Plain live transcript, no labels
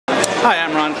Hi,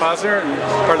 I'm Ron Posner,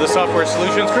 part of the Software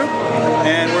Solutions Group,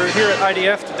 and we're here at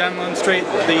IDF to demonstrate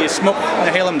the Smoke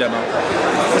Nehalem demo.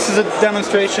 This is a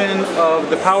demonstration of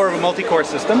the power of a multi-core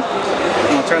system.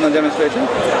 I'll turn on the demonstration.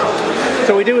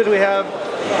 So what we do is we have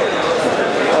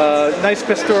a nice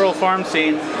pastoral farm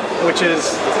scene, which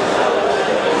is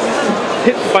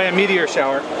hit by a meteor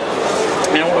shower.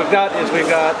 And what we've got is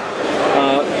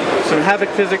some havoc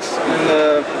physics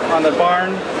on the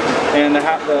barn and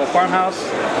the farmhouse.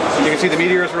 You can see the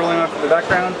meteors rolling off in the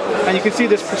background, and you can see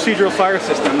this procedural fire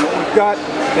system. What we've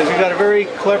got a very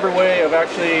clever way of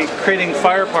actually creating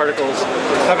fire particles,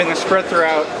 having them spread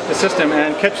throughout the system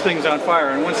and catch things on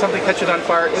fire. And when something catches on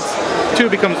fire, it too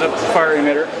becomes a fire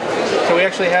emitter. So we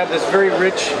actually have this very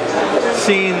rich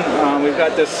scene. We've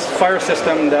got this fire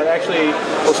system that actually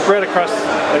will spread across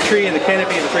a tree and the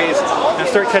canopy of the trees and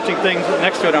start catching things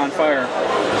next to it on fire.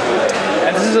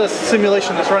 And this is a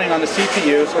simulation that's running on the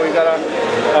CPU, so we've got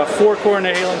a 4-core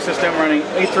Nehalem system running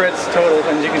 8 threads total,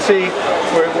 and as you can see,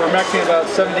 we're maxing about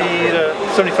 70 to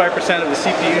 75% of the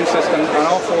CPU system on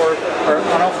all four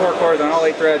cores on all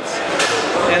 8 threads.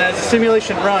 And as the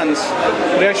simulation runs,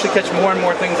 we actually catch more and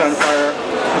more things on fire,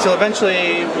 until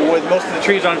eventually, with most of the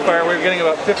trees on fire, we're getting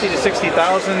about 50 to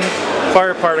 60,000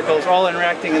 fire particles all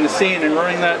interacting in the scene, and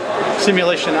running that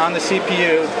simulation on the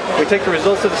CPU. We take the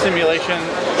results of the simulation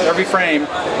every frame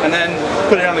and then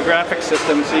put it on the graphics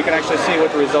system so you can actually see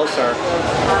what the results are.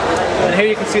 And here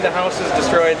you can see the house is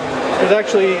destroyed. There's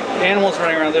actually animals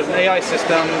running around. There's an AI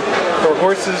system for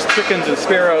horses, chickens, and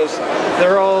sparrows.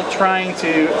 They're all trying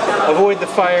to avoid the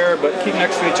fire but keep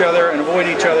next to each other and avoid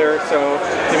each other. So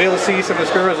you'll be able to see some of the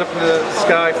sparrows up in the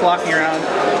sky flocking around.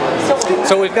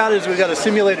 So what we've got a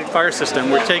simulated fire system.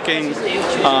 We're taking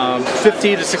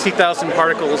 50 to 60,000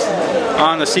 particles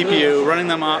on the CPU, running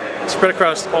them up, spread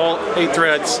across all 8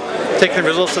 threads, taking the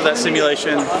results of that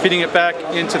simulation, feeding it back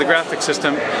into the graphics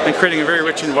system, and creating a very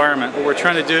rich environment. What we're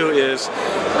trying to do is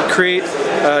create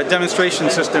a demonstration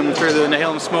system through the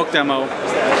Nehalem Smoke demo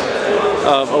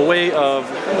of a way of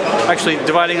actually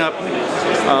dividing up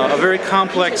a very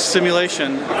complex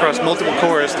simulation across multiple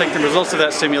cores, taking the results of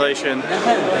that simulation,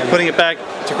 putting it back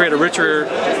to create a richer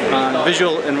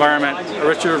visual environment, a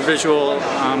richer visual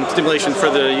stimulation for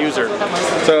the user.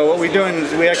 So what we're doing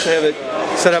is we actually have it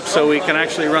set up so we can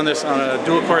actually run this on a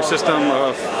dual-core system,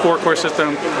 a 4-core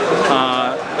system,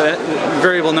 a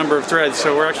variable number of threads.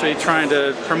 So we're actually trying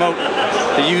to promote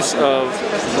the use of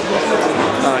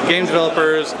game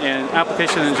developers and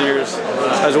application engineers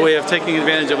as a way of taking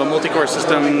advantage of a multi-core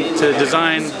system to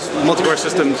design multi-core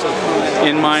systems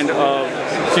in mind of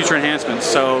future enhancements.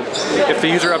 So if the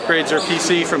user upgrades their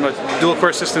PC from a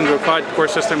dual-core system to a quad-core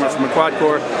system, or from a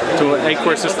quad-core to an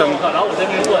 8-core system,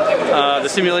 the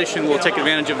simulation will take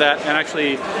advantage of that and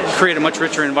actually create a much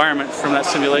richer environment from that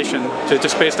simulation,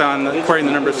 just based on according to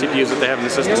the number of CPUs that they have in the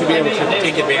system. To be able to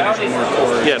take advantage of more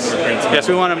cores. Yes,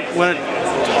 we want to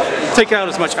take out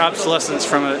as much obsolescence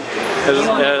from it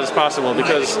as possible,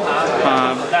 because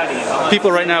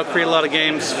people right now create a lot of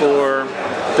games for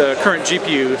the current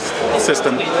GPU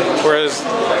system, whereas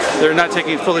they're not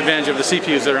taking full advantage of the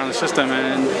CPUs that are on the system.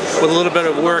 And with a little bit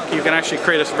of work, you can actually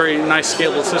create a very nice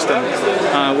scalable system.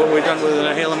 What we've done with the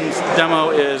Nehalem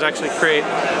demo is actually create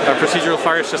a procedural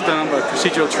fire system, a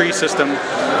procedural tree system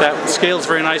that scales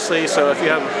very nicely. So if you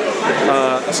have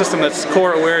a system that's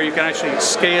core aware, you can actually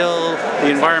scale the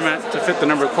environment to fit the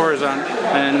number of cores on.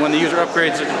 And when the user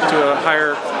upgrades it to a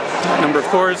higher number of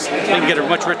cores, they can get a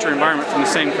much richer environment from the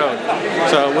same code.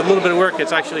 So with a little bit of work,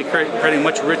 it's actually creating a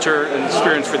much richer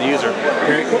experience for the user.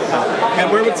 Very cool. And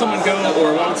where would someone go,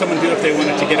 or what would someone do if they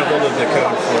wanted to get a hold of the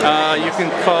code? You can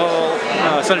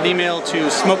send an email to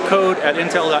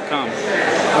smokecode@intel.com.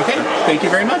 Okay, thank you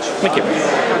very much. Thank you.